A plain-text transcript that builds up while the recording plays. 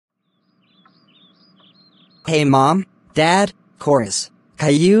Hey Mom, Dad, Chorus,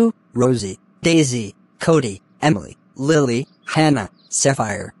 Caillou, Rosie, Daisy, Cody, Emily, Lily, Hannah,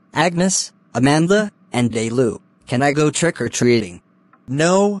 Sapphire, Agnes, Amanda, and Caillou. Can I go trick-or-treating?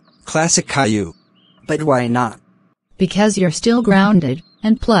 No, classic Caillou. But why not? Because you're still grounded,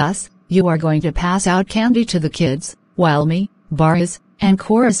 and plus, you are going to pass out candy to the kids, while me, Boris, and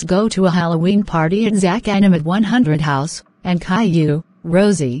Chorus go to a Halloween party at Zach Animate 100 house, and Caillou,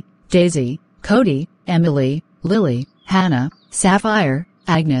 Rosie, Daisy, Cody, Emily, Lily, Hannah, Sapphire,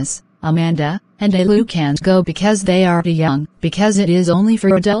 Agnes, Amanda, and Caillou can't go because they are too young, because it is only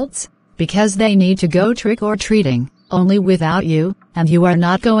for adults, because they need to go trick-or-treating, only without you, and you are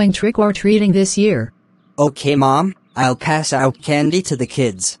not going trick-or-treating this year. Okay Mom, I'll pass out candy to the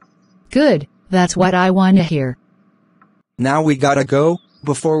kids. Good, that's what I want to hear. Now we gotta go,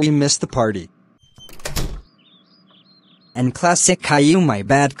 before we miss the party. And classic Caillou, my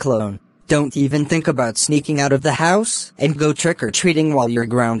bad clone. Don't even think about sneaking out of the house and go trick-or-treating while you're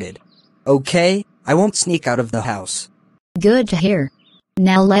grounded. Okay, I won't sneak out of the house. Good to hear.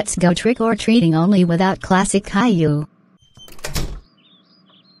 Now let's go trick-or-treating only without classic Caillou.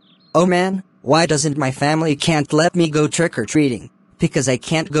 Oh man, why doesn't my family can't let me go trick-or-treating? Because I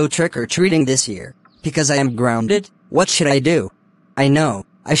can't go trick-or-treating this year. Because I am grounded? What should I do? I know,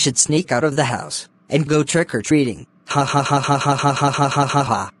 I should sneak out of the house and go trick-or-treating. Ha ha ha ha ha ha ha ha ha ha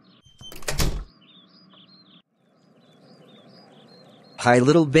ha. Hi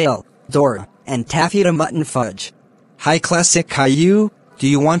Little Bill, Dora, and Taffy the Mutton Fudge. Hi classic Caillou, do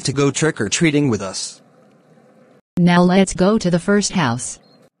you want to go trick-or-treating with us? Now let's go to the first house.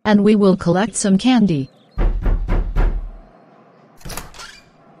 And we will collect some candy.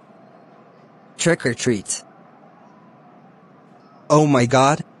 Trick-or-treat. Oh my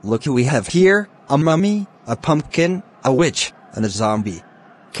god, look who we have here, a mummy, a pumpkin, a witch, and a zombie.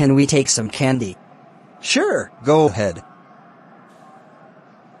 Can we take some candy? Sure, go ahead.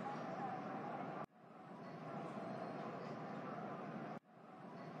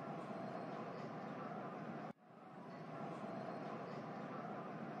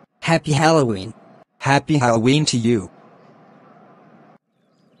 Happy Halloween. Happy Halloween to you.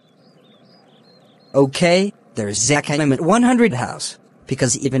 Okay, there's Zach Animate 100 house.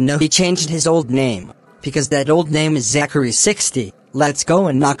 Because even though he changed his old name, because that old name is Zachary 60, let's go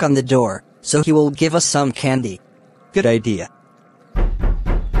and knock on the door, so he will give us some candy. Good idea.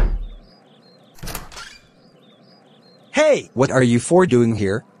 Hey, what are you four doing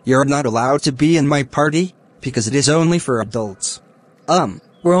here? You're not allowed to be in my party, because it is only for adults.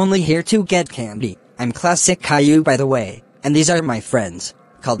 We're only here to get candy. I'm classic Caillou by the way, and these are my friends,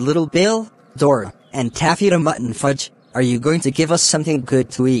 called Little Bill, Dora, and Taffy the Mutton Fudge. Are you going to give us something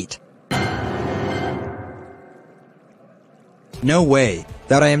good to eat? No way,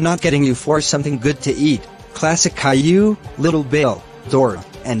 that I am not getting you for something good to eat. Classic Caillou, Little Bill, Dora,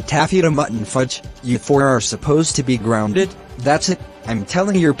 and Taffy the Mutton Fudge, you four are supposed to be grounded, that's it. I'm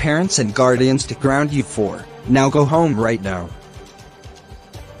telling your parents and guardians to ground you four. Now go home right now.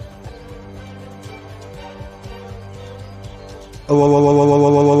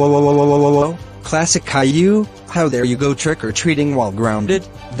 Oh, classic Caillou, how dare you go trick-or-treating while grounded?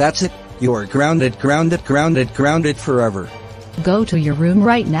 That's it, you're grounded forever. Go to your room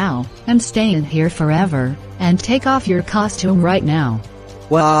right now, and stay in here forever, and take off your costume right now.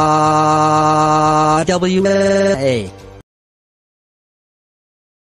 WA.